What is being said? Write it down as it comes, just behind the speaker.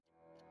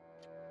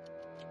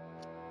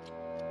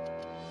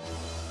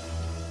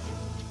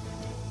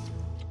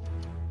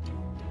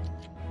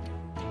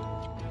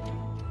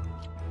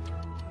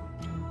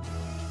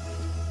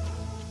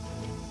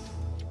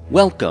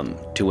Welcome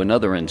to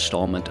another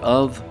installment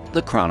of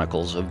The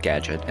Chronicles of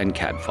Gadgett and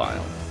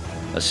Caddfael,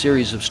 a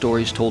series of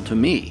stories told to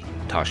me,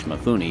 Tosh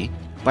Mifune,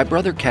 by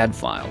Brother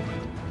Caddfael,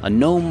 a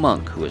gnome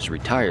monk who has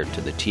retired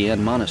to the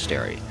Tien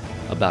Monastery,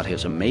 about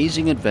his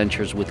amazing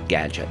adventures with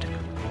Gadgett,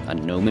 a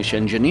gnomish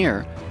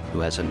engineer who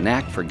has a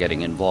knack for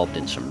getting involved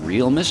in some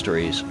real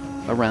mysteries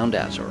around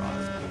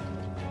Azeroth.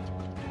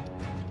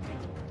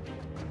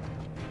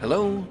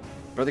 Hello,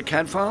 Brother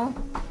Caddfael?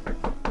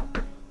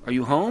 Are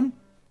you home?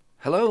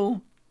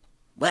 Hello?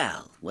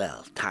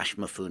 Well, Tosh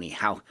Mifune,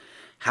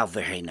 how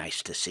very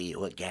nice to see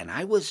you again.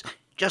 I was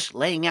just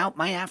laying out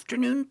my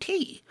afternoon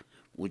tea.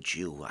 Would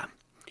you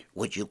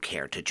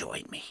care to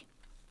join me?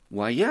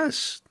 Why,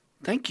 yes.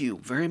 Thank you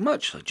very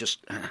much. I'll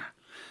just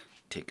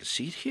take a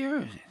seat here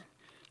and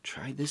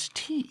try this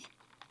tea.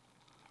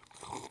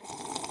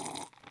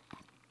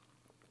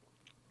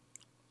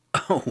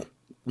 Oh,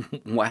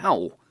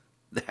 wow.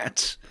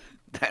 That's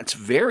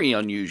very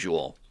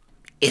unusual.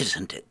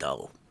 Isn't it,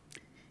 though?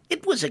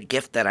 It was a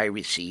gift that I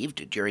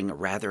received during a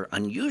rather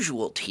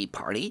unusual tea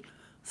party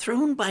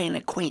thrown by an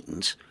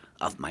acquaintance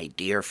of my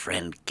dear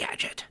friend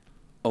Gadgett.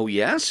 Oh,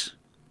 yes?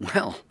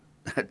 Well,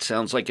 that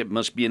sounds like it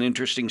must be an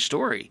interesting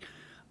story.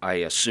 I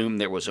assume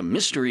there was a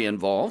mystery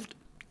involved.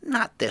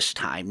 Not this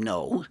time,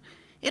 no.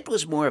 It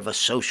was more of a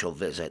social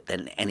visit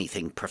than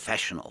anything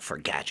professional for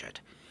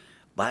Gadgett.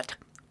 But,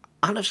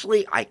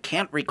 honestly, I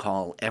can't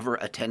recall ever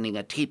attending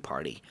a tea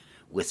party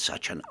with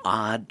such an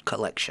odd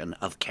collection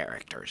of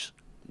characters.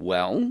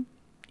 Well,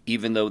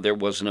 even though there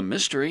wasn't a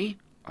mystery,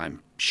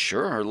 I'm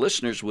sure our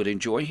listeners would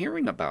enjoy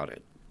hearing about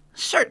it.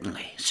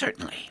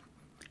 Certainly.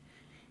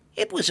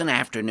 It was an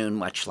afternoon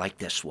much like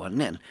this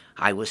one, and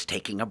I was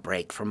taking a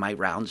break from my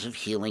rounds of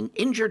healing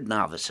injured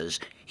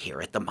novices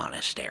here at the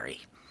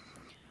monastery.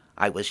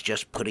 I was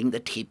just putting the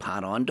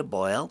teapot on to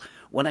boil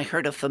when I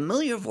heard a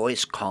familiar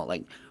voice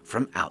calling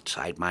from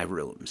outside my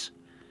rooms.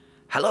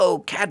 "Hello,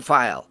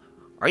 Caddfael.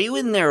 Are you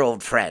in there,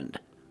 old friend?"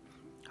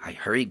 I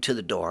hurried to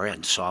the door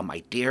and saw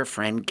my dear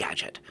friend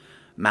Gadgett,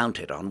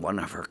 mounted on one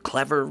of her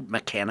clever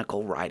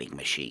mechanical riding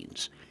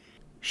machines.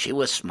 She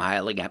was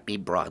smiling at me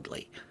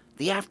broadly,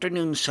 the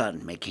afternoon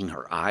sun making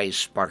her eyes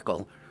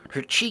sparkle,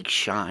 her cheeks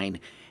shine,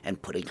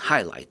 and putting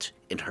highlights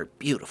in her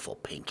beautiful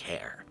pink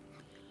hair.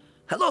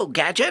 "Hello,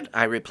 Gadgett,"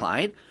 I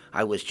replied.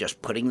 "I was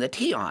just putting the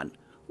tea on.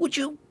 Would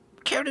you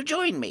care to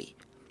join me?"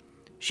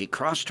 She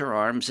crossed her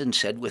arms and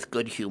said with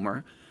good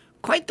humor,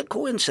 "Quite the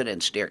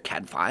coincidence, dear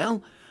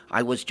Caddfael.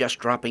 I was just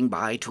dropping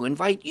by to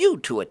invite you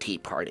to a tea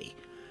party.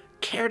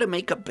 Care to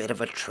make a bit of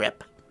a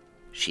trip?"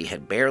 She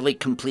had barely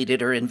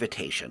completed her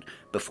invitation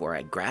before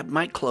I grabbed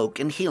my cloak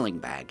and healing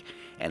bag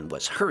and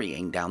was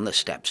hurrying down the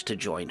steps to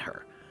join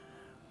her.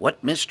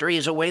 "What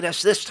mysteries await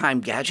us this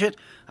time, Gadgett?"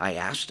 I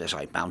asked as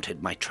I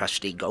mounted my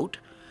trusty goat.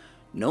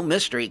 "No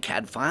mystery,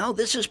 Caddfael.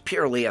 This is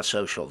purely a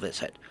social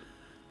visit.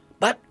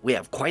 But we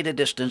have quite a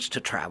distance to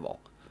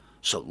travel,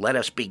 so let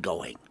us be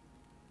going."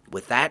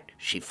 With that,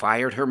 she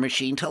fired her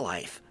machine to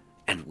life,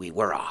 and we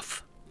were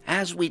off.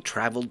 As we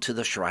traveled to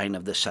the Shrine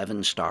of the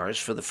Seven Stars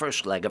for the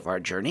first leg of our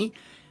journey,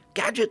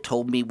 Gadgett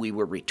told me we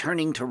were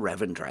returning to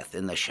Revendreth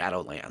in the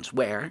Shadowlands,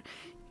 where,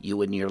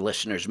 you and your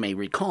listeners may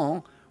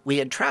recall, we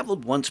had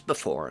traveled once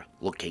before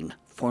looking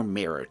for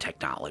mirror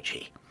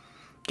technology.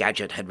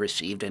 Gadgett had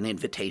received an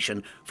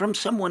invitation from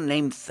someone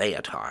named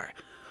Theatar,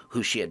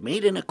 who she had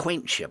made an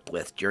acquaintanceship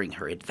with during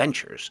her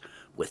adventures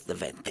with the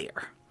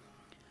Venthyr.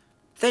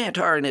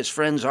 Theatar and his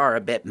friends are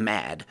a bit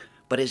mad,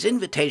 but his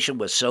invitation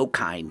was so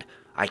kind,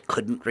 I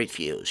couldn't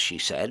refuse, she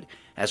said,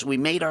 as we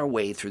made our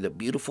way through the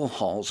beautiful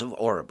halls of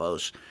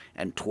Oribos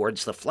and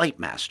towards the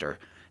Flightmaster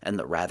and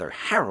the rather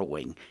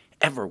harrowing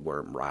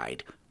Everworm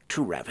ride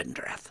to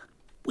Revendreth.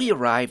 We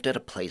arrived at a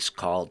place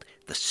called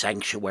the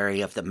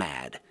Sanctuary of the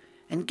Mad,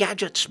 and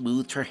Gadgett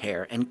smoothed her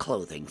hair and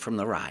clothing from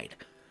the ride.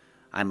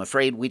 "I'm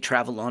afraid we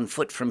travel on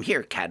foot from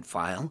here,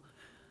 Caddfael."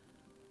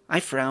 I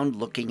frowned,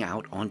 looking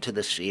out onto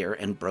the sere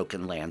and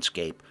broken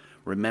landscape,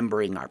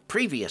 remembering our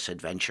previous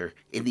adventure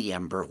in the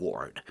Ember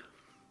Ward.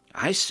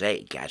 "I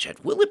say,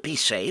 Gadgett, will it be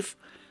safe?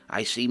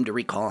 I seem to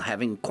recall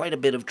having quite a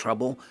bit of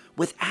trouble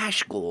with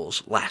ash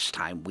ghouls last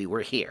time we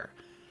were here."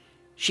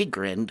 She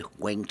grinned,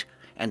 winked,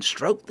 and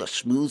stroked the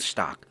smooth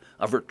stock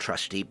of her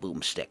trusty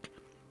boomstick.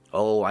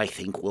 "Oh, I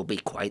think we'll be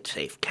quite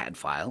safe,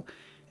 Caddfael,"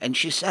 and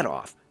she set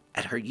off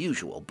at her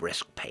usual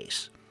brisk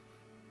pace.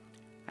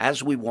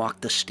 As we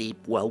walked the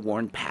steep,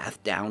 well-worn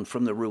path down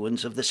from the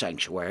ruins of the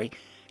sanctuary,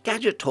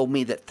 Gadgett told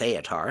me that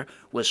Theatar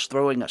was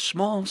throwing a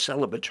small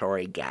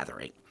celebratory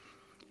gathering.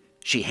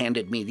 She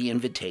handed me the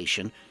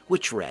invitation,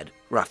 which read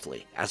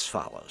roughly as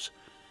follows: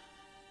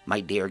 "My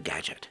dear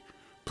Gadgett,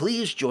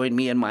 please join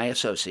me and my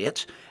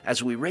associates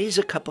as we raise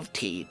a cup of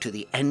tea to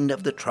the end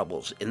of the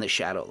troubles in the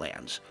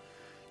Shadowlands.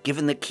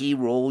 Given the key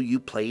role you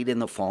played in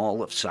the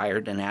fall of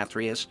Sire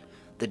Denathrius,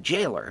 the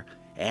jailer,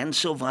 and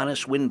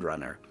Sylvanas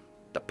Windrunner,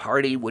 the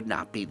party would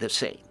not be the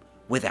same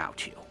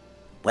without you."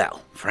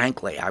 Well,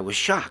 frankly, I was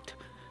shocked.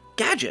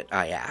 "Gadgett,"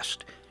 I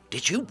asked,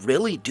 "did you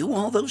really do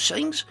all those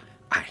things?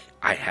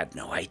 I had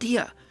no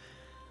idea."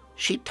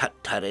 She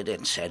tut-tutted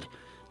and said,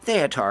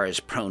 Theatar is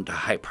prone to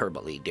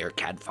hyperbole, dear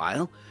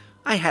Caddfael.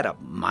 I had a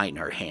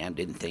minor hand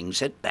in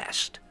things at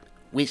best.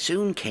 We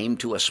soon came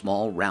to a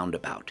small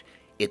roundabout,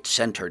 its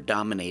center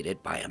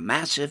dominated by a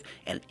massive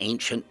and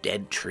ancient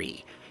dead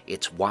tree,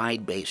 its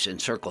wide base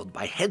encircled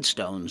by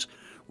headstones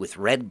with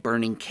red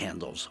burning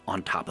candles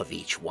on top of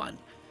each one.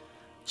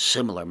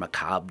 Similar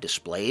macabre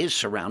displays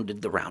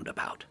surrounded the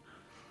roundabout.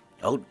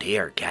 Oh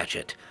dear,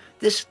 Gadgett,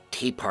 this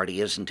tea party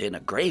isn't in a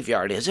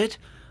graveyard, is it?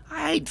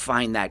 I'd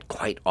find that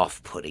quite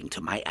off-putting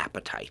to my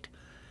appetite.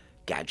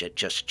 Gadgett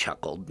just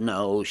chuckled.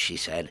 No, she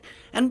said,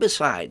 and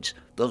besides,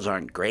 those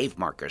aren't grave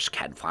markers,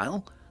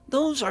 Caddfael.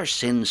 Those are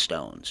sin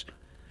stones.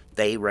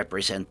 They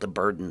represent the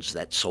burdens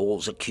that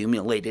souls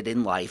accumulated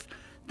in life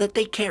that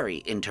they carry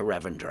into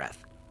Revendreth.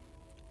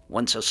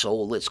 Once a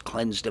soul is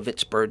cleansed of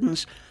its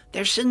burdens,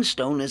 their sin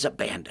stone is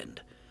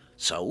abandoned.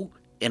 So,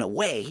 in a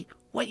way,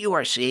 what you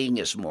are seeing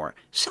is more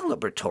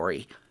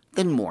celebratory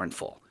than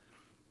mournful.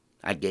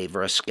 I gave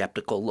her a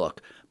skeptical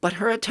look, but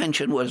her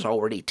attention was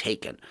already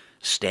taken,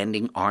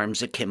 standing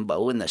arms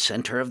akimbo in the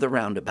center of the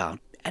roundabout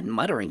and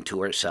muttering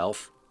to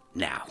herself,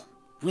 "Now,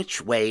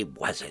 which way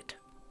was it?"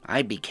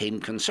 I became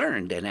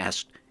concerned and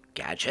asked,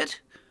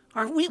 "Gadgett,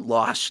 are we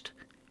lost?"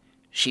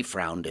 She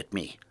frowned at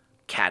me.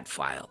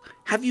 "Caddfael,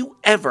 have you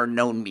ever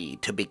known me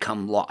to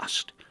become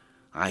lost?"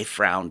 I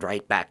frowned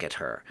right back at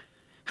her.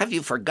 "Have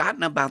you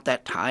forgotten about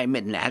that time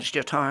in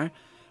Nazjatar?"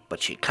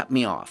 But she cut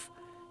me off.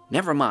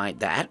 "Never mind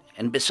that,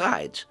 and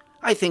besides,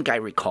 I think I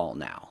recall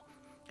now."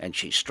 And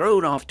she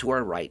strode off to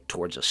her right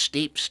towards a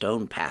steep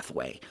stone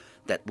pathway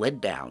that led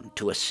down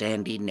to a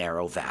sandy,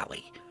 narrow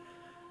valley.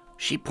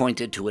 She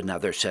pointed to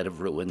another set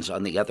of ruins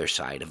on the other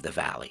side of the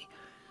valley.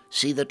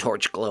 "See the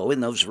torch glow in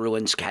those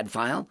ruins,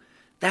 Caddfael?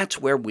 That's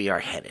where we are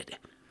headed."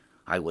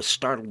 I was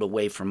startled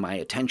away from my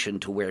attention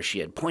to where she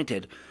had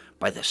pointed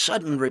by the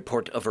sudden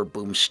report of her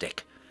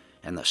boomstick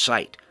and the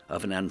sight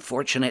of an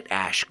unfortunate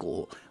ash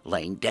ghoul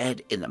laying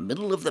dead in the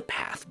middle of the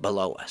path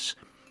below us.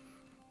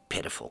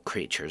 "Pitiful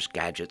creatures,"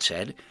 Gadgett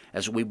said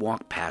as we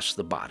walked past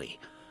the body.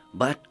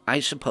 "But I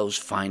suppose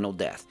final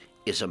death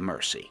is a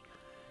mercy."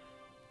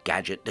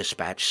 Gadgett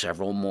dispatched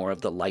several more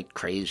of the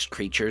light-crazed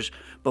creatures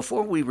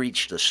before we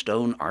reached the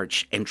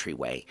stone-arched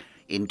entryway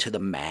into the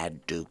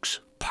Mad Duke's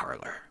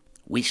parlor.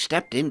 We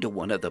stepped into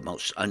one of the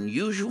most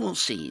unusual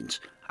scenes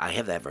I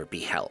have ever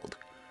beheld.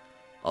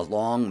 A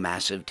long,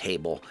 massive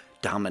table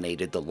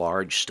dominated the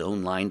large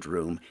stone-lined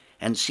room,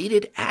 and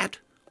seated at,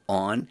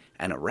 on,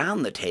 and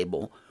around the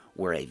table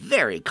were a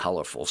very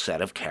colorful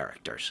set of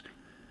characters.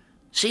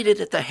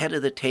 Seated at the head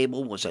of the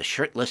table was a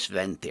shirtless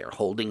Venthyr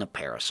holding a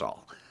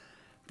parasol.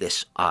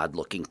 This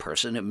odd-looking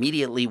person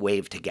immediately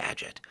waved to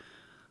Gadgett.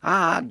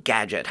 "Ah,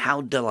 Gadgett,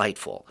 how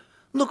delightful!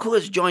 Look who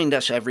has joined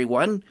us,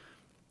 everyone!"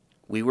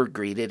 We were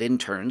greeted in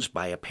turns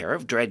by a pair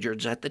of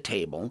dredgers at the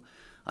table,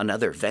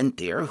 another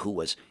Venthyr who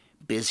was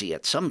busy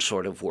at some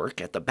sort of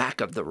work at the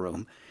back of the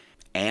room,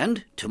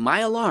 and, to my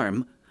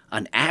alarm,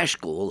 an ash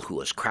ghoul who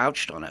was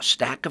crouched on a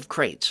stack of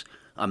crates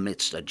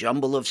amidst a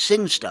jumble of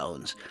sin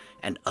stones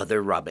and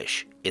other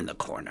rubbish in the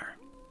corner.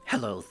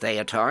 "Hello,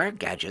 Theatar,"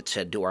 Gadgett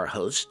said to our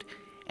host,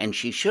 and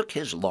she shook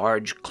his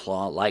large,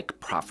 claw-like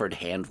proffered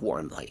hand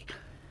warmly.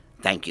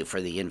 "Thank you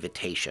for the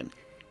invitation.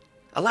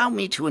 Allow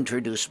me to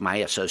introduce my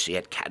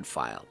associate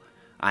Caddfael.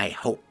 I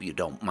hope you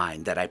don't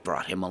mind that I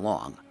brought him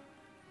along."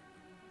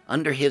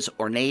 Under his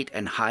ornate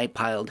and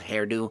high-piled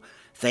hairdo,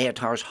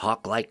 Theatar's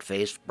hawk-like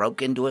face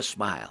broke into a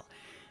smile,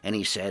 and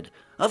he said,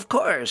 Of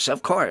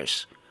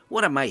course.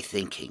 What am I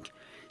thinking?"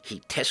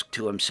 He tisked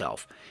to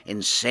himself.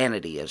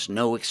 Insanity is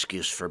no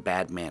excuse for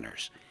bad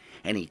manners.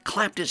 And he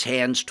clapped his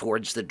hands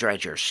towards the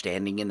dredger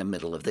standing in the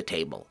middle of the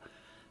table.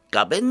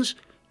 "Gubbins,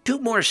 2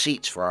 more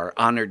seats for our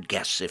honored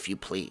guests, if you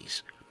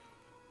please."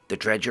 The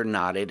dredger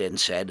nodded and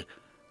said,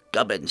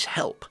 "Gubbins,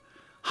 help,"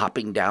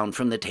 hopping down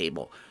from the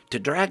table to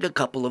drag a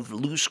couple of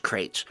loose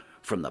crates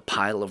from the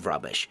pile of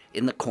rubbish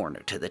in the corner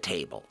to the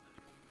table.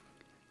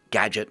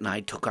 Gadgett and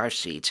I took our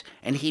seats,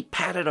 and he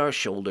patted our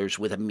shoulders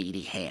with a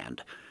meaty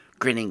hand,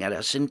 grinning at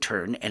us in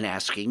turn and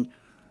asking,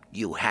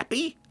 "You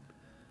happy?"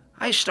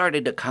 I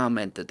started to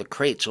comment that the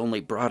crates only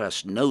brought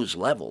us nose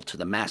level to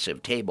the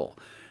massive table,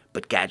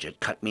 but Gadgett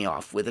cut me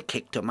off with a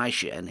kick to my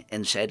shin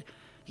and said,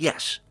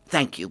 "Yes,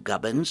 thank you,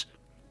 Gubbins."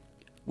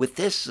 With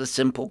this, the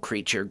simple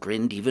creature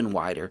grinned even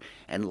wider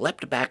and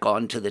leapt back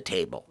onto the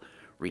table,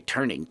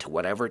 returning to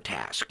whatever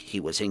task he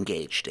was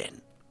engaged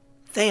in.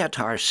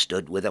 Theatar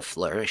stood with a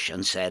flourish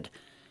and said,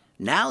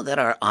 "Now that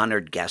our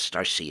honored guests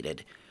are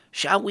seated,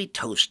 shall we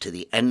toast to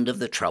the end of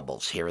the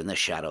troubles here in the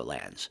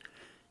Shadowlands?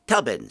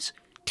 Tubbins,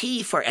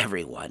 tea for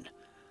everyone."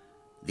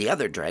 The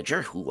other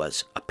dredger, who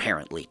was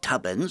apparently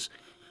Tubbins,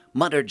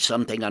 muttered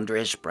something under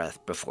his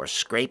breath before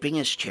scraping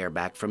his chair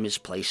back from his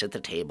place at the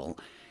table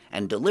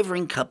and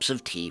delivering cups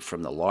of tea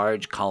from the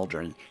large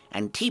cauldron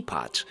and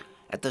teapots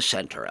at the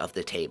center of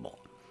the table.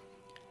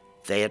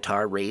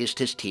 Theatar raised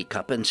his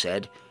teacup and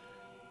said,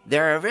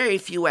 "There are very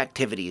few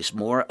activities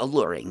more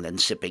alluring than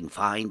sipping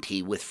fine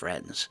tea with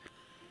friends.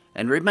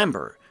 And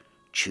remember,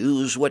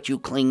 choose what you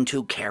cling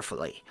to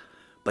carefully,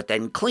 but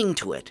then cling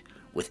to it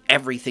with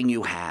everything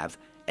you have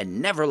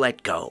and never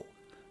let go,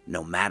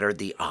 no matter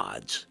the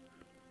odds."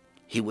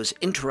 He was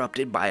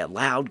interrupted by a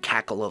loud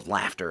cackle of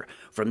laughter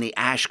from the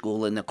ash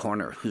ghoul in the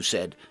corner, who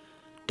said,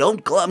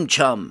 "Don't glum,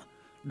 chum!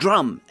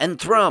 Drum and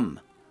thrum!"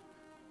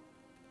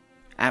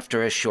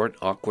 After a short,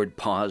 awkward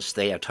pause,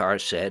 Theotar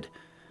said,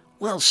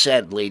 "Well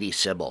said, Lady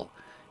Sybil,"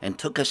 and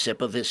took a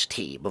sip of his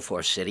tea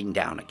before sitting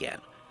down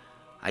again.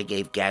 I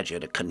gave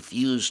Gadgett a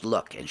confused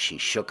look, and she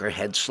shook her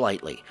head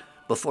slightly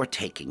before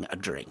taking a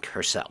drink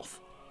herself.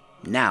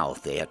 "Now,"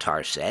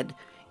 Theotar said,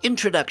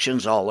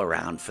 "introductions all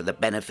around for the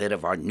benefit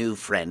of our new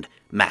friend,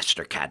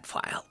 Master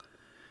Caddfael.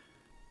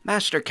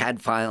 Master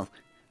Caddfael,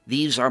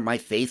 these are my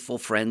faithful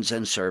friends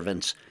and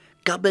servants,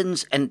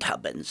 Gubbins and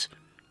Tubbins.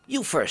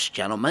 You first,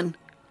 gentlemen."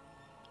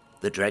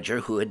 The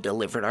dredger who had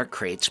delivered our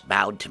crates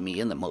bowed to me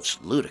in the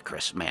most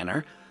ludicrous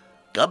manner.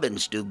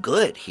 "Gubbins do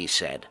good," he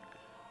said.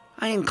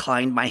 I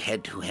inclined my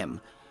head to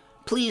him.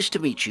 "Pleased to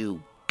meet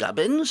you,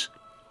 Gubbins."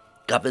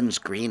 Gubbins'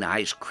 green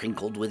eyes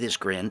crinkled with his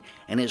grin,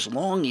 and his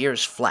long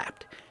ears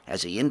flapped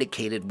as he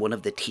indicated one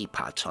of the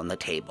teapots on the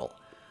table.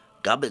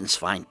 "Gubbins'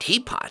 fine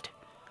teapot."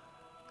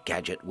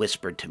 Gadgett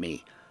whispered to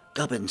me,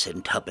 "Gubbins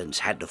and Tubbins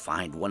had to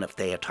find one of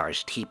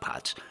Theotar's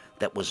teapots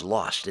that was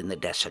lost in the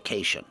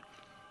desiccation."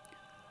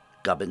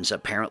 Gubbins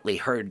apparently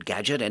heard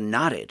Gadgett and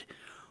nodded.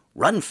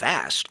 "Run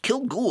fast,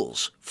 kill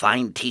ghouls,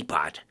 find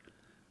teapot."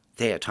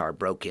 Theotar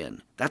broke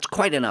in. "That's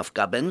quite enough,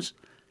 Gubbins.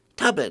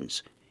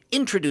 Tubbins,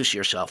 introduce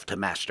yourself to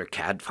Master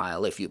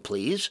Caddfael, if you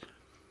please."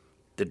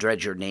 The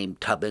dredger named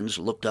Tubbins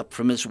looked up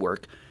from his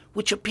work,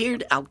 which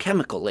appeared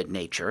alchemical in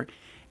nature,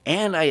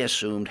 and I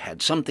assumed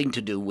had something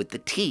to do with the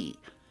tea,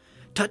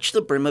 touched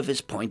the brim of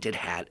his pointed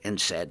hat, and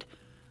said,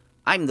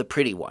 "I'm the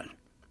pretty one."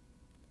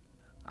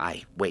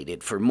 I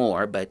waited for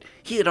more, but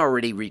he had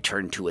already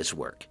returned to his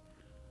work.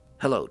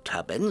 "Hello,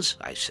 Tubbins,"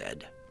 I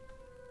said.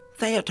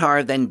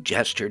 Theotar then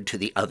gestured to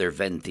the other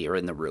Venthyr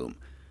in the room.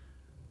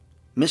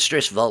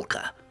 "Mistress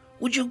Volca,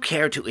 would you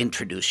care to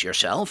introduce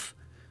yourself?"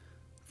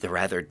 The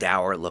rather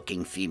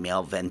dour-looking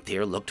female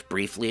Venthyr looked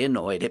briefly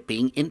annoyed at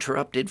being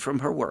interrupted from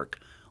her work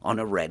on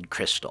a red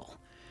crystal.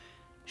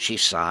 She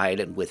sighed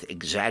and with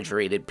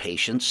exaggerated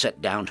patience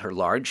set down her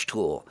large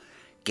tool,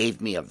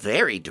 gave me a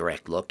very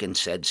direct look, and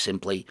said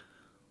simply,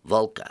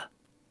 "Volca,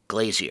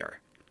 glazier."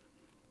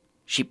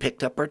 She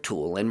picked up her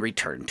tool and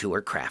returned to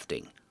her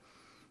crafting.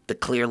 The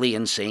clearly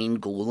insane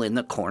ghoul in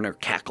the corner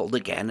cackled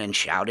again and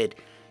shouted,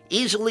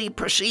 "Easily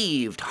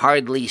perceived,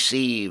 hardly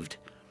sieved."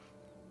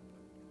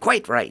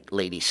 "Quite right,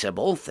 Lady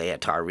Sybil,"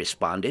 Theotar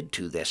responded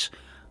to this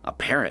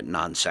apparent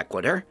non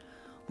sequitur.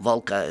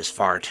 "Volca is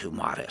far too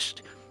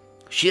modest.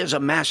 She is a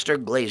master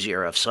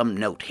glazier of some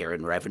note here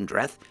in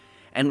Revendreth,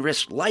 and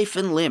risked life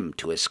and limb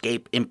to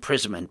escape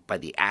imprisonment by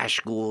the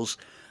ash ghouls,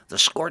 the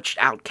scorched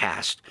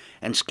outcast,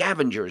 and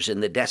scavengers in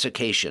the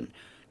desiccation,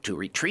 to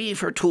retrieve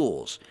her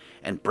tools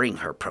and bring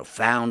her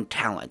profound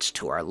talents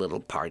to our little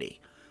party."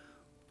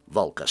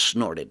 Volca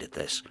snorted at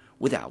this,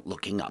 without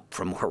looking up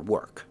from her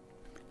work.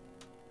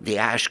 The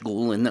ash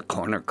ghoul in the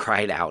corner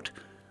cried out,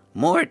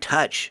 "More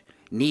touch,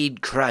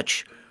 need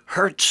crutch,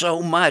 hurt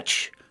so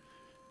much."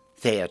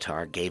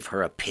 Theotar gave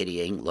her a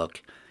pitying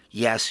look.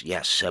 Yes,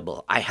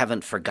 Sybil, I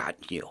haven't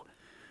forgotten you.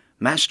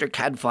 Master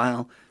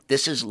Caddfael,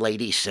 this is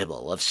Lady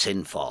Sybil of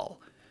Sinfall."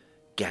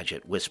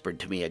 Gadgett whispered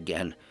to me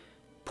again,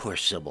 "Poor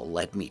Sybil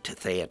led me to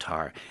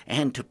Theotar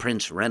and to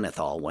Prince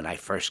Renethal when I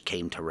first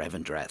came to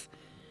Revendreth.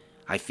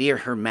 I fear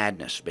her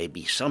madness may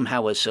be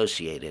somehow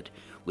associated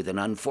with an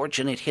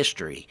unfortunate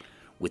history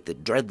with the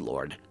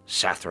Dreadlord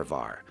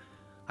Sathravar.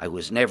 I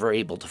was never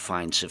able to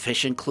find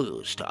sufficient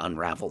clues to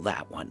unravel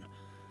that one."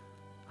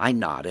 I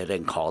nodded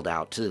and called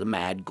out to the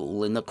mad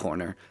ghoul in the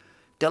corner,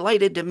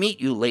 "Delighted to meet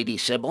you, Lady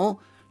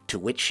Sybil," to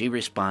which she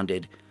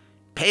responded,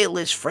 "Pale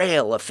is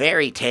frail, a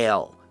fairy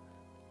tale."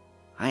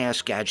 I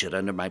asked Gadgett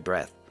under my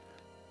breath,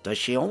 "Does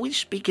she always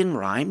speak in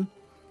rhyme?"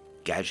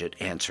 Gadgett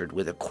answered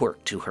with a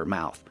quirk to her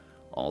mouth,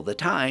 "All the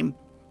time."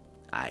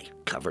 I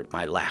covered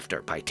my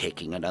laughter by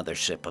taking another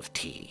sip of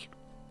tea.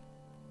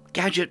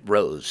 Gadgett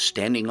rose,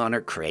 standing on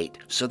her crate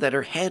so that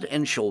her head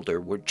and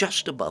shoulder were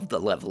just above the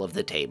level of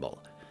the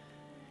table.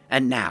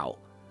 "And now,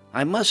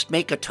 I must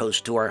make a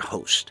toast to our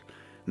host,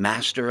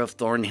 master of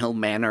Thornhill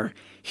Manor,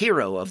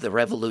 hero of the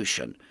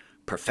Revolution,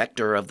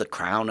 perfecter of the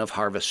Crown of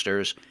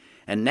Harvesters,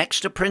 and next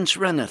to Prince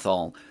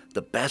Renethal,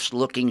 the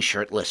best-looking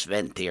shirtless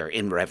Venthyr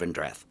in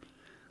Revendreth.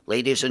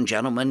 Ladies and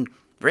gentlemen,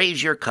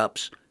 raise your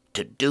cups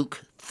to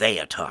Duke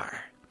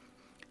Theotar."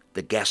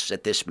 The guests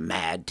at this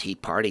mad tea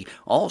party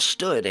all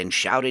stood and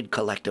shouted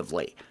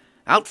collectively,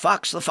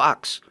 "Outfox the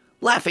fox!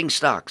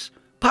 Laughingstocks!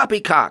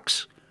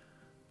 Poppycocks!"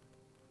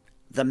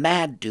 The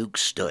mad duke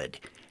stood,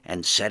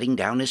 and setting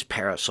down his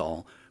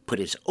parasol, put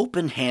his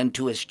open hand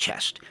to his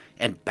chest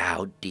and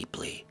bowed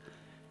deeply.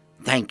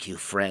 "Thank you,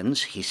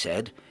 friends," he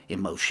said,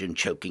 emotion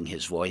choking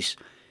his voice.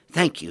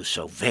 "Thank you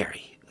so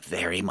very,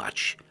 very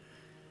much."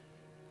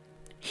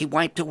 He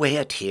wiped away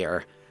a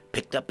tear,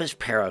 picked up his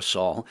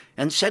parasol,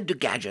 and said to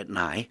Gadgett and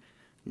I,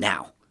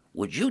 "Now,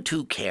 would you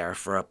two care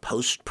for a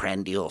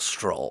post-prandial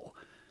stroll?"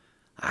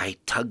 I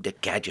tugged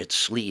at Gadgett's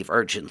sleeve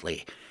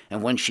urgently,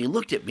 and when she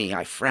looked at me,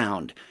 I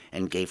frowned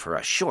and gave her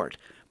a short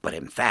but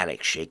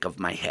emphatic shake of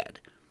my head.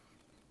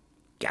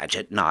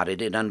 Gadgett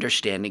nodded in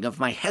understanding of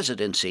my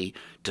hesitancy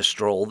to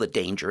stroll the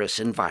dangerous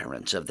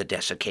environs of the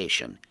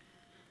desiccation.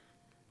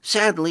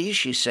 "Sadly,"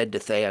 she said to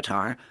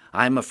Theotar,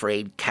 "I'm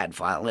afraid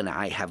Caddfael and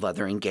I have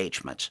other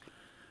engagements.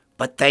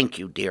 But thank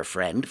you, dear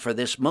friend, for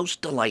this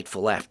most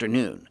delightful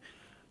afternoon,"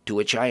 to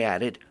which I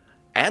added,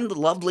 "and the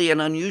lovely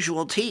and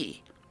unusual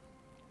tea."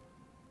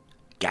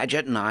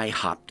 Gadgett and I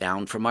hopped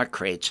down from our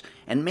crates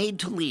and made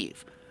to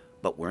leave,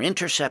 but were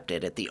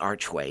intercepted at the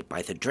archway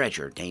by the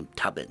dredger named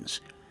Tubbins.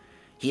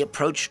 He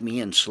approached me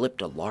and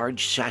slipped a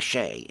large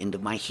sachet into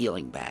my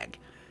healing bag.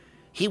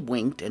 He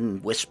winked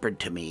and whispered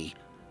to me,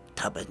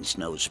 "Tubbins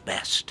knows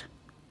best."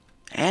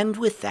 And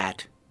with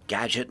that,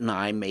 Gadgett and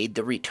I made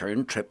the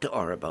return trip to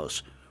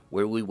Oribos,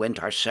 where we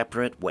went our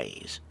separate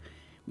ways.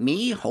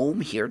 Me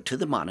home here to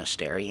the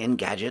monastery, and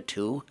Gadgett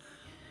to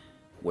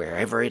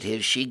wherever it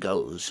is she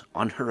goes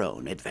on her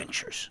own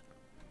adventures.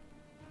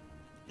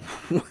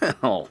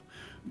 Well,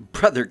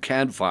 Brother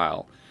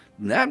Caddfael,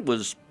 that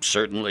was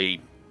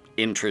certainly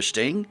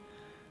interesting.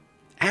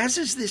 As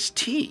is this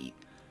tea.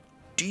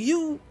 Do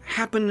you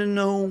happen to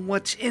know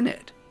what's in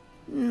it?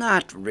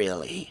 Not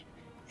really.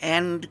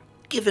 And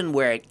given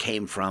where it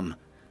came from,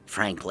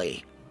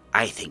 frankly,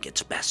 I think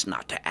it's best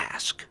not to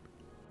ask.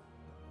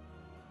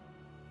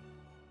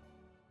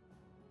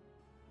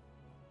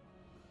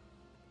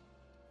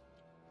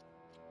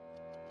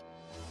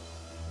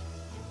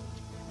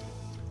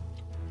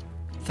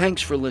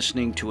 Thanks for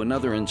listening to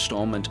another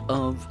installment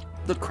of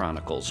The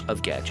Chronicles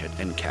of Gadgett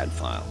and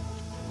Caddfael,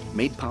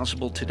 made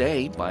possible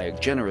today by a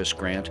generous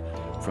grant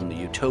from the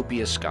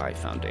Utopia Sky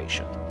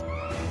Foundation.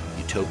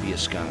 Utopia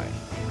Sky,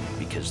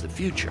 because the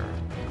future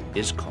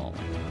is calling.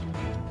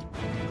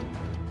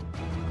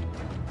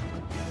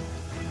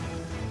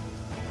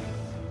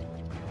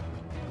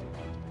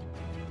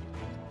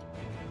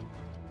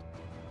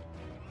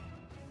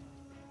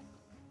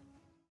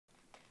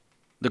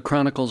 The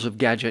Chronicles of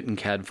Gadgett and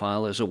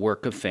Caddfael is a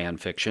work of fan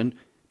fiction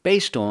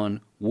based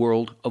on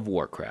World of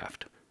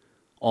Warcraft.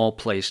 All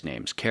place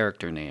names,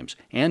 character names,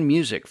 and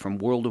music from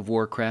World of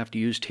Warcraft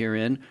used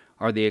herein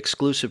are the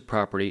exclusive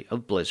property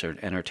of Blizzard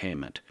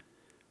Entertainment.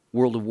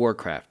 World of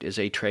Warcraft is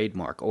a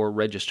trademark or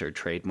registered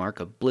trademark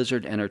of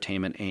Blizzard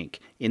Entertainment, Inc.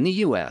 in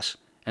the U.S.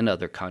 and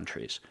other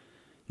countries.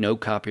 No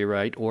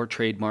copyright or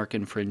trademark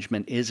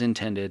infringement is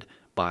intended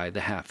by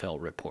the Caddfael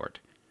Report.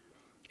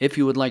 If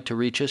you would like to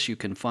reach us, you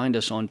can find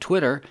us on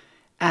Twitter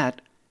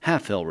at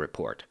Caddfael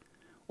Report,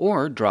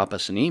 or drop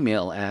us an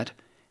email at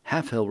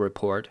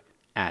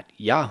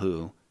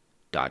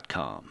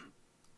caddfaelreport@yahoo.com.